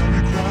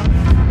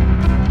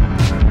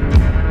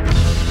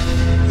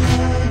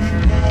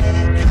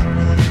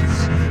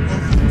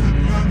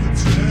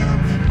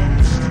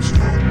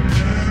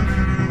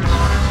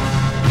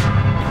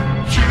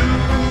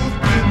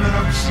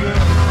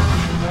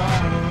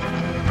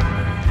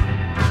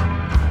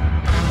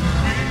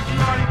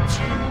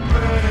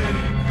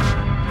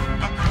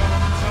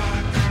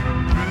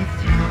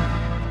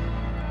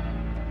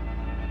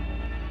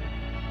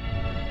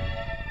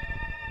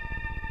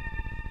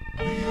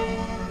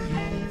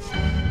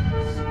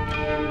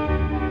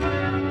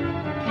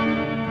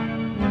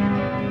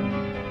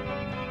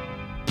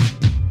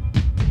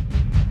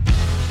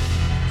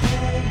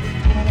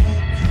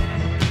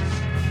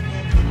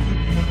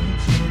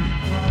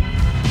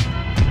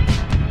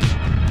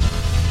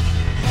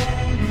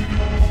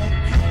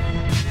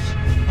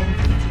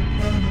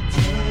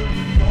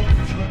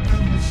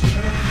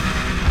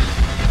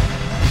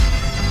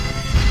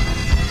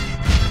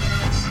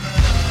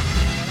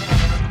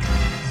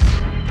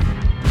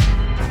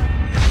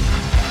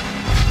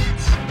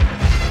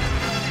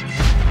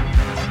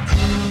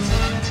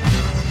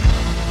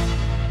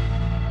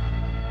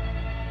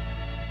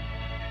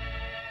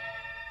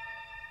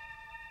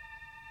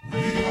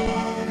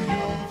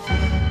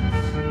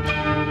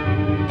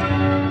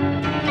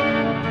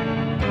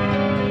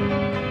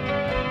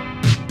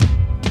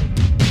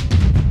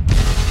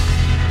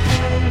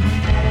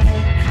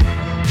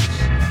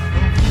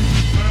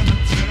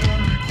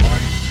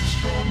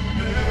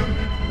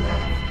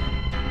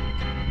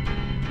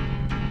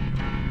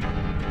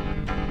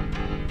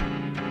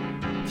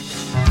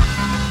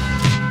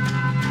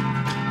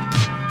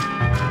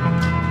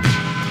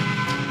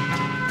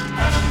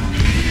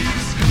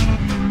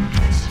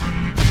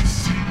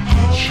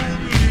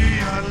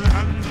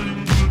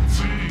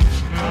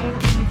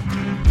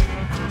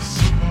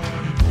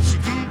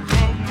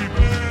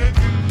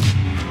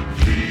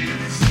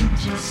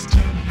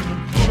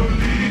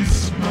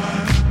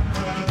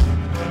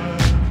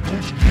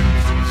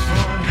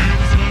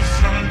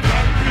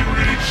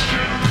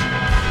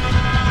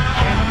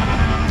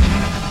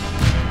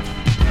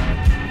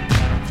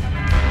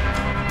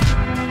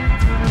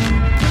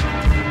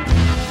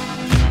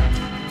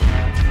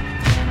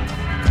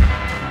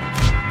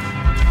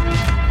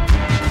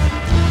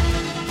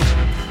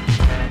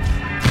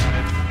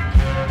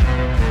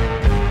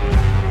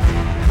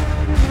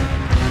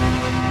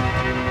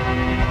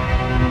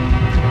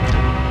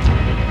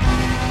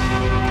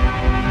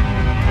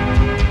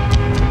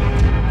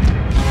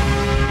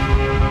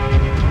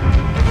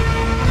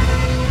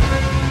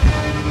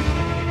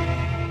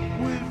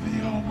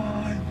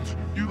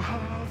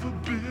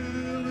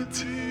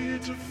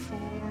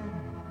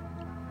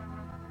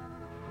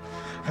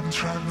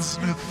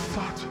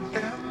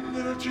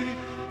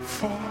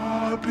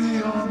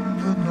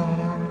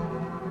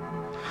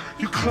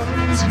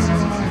close your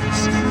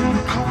eyes,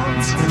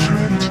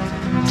 concentrate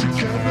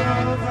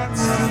together,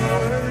 that's the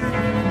way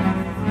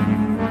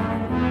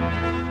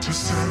to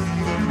send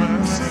the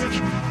message.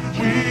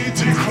 We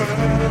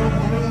declare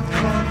World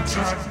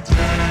Contact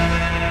Day.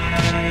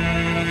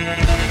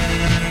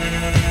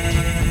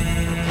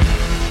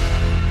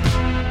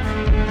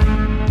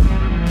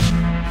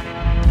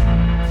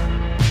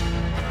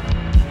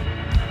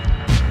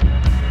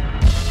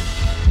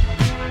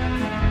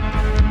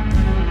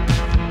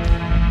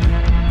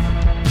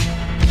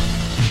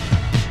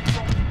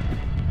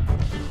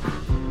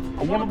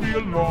 I wanna be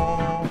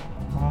alone,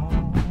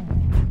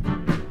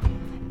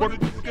 but it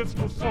just gets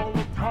so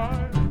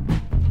tight.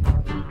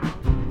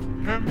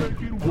 Can't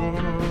make it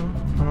work.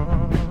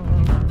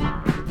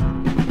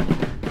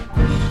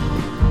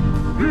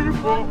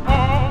 People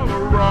all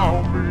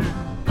around me,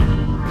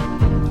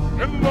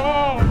 in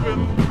love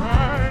and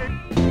pain.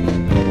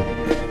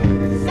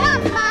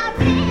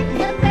 Somebody's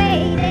the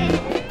lady.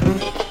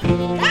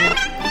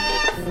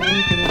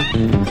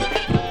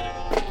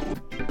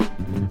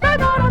 They're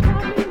gonna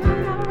cut me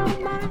out of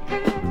my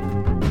head.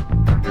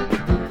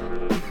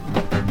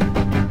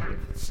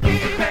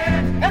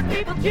 Scheming as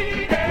people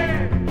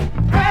cheating,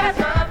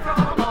 pressure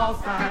from all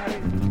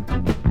sides.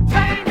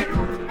 Train you,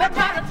 they're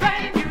trying to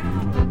train you.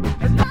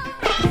 It's not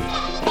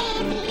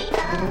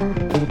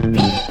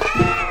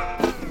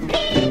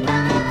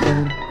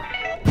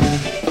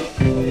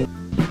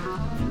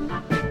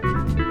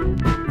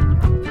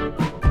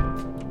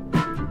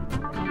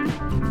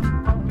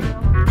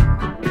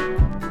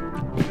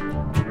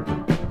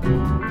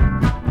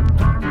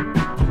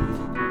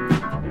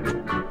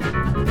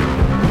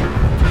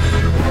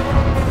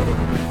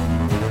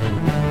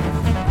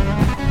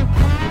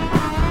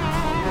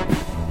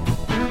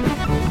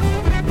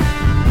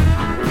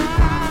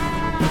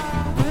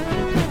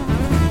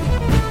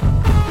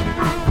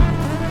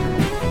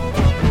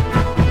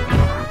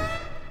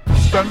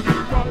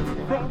Standing right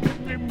in front of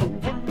me,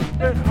 moving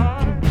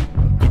behind,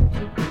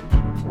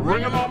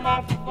 ringing on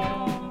my phone.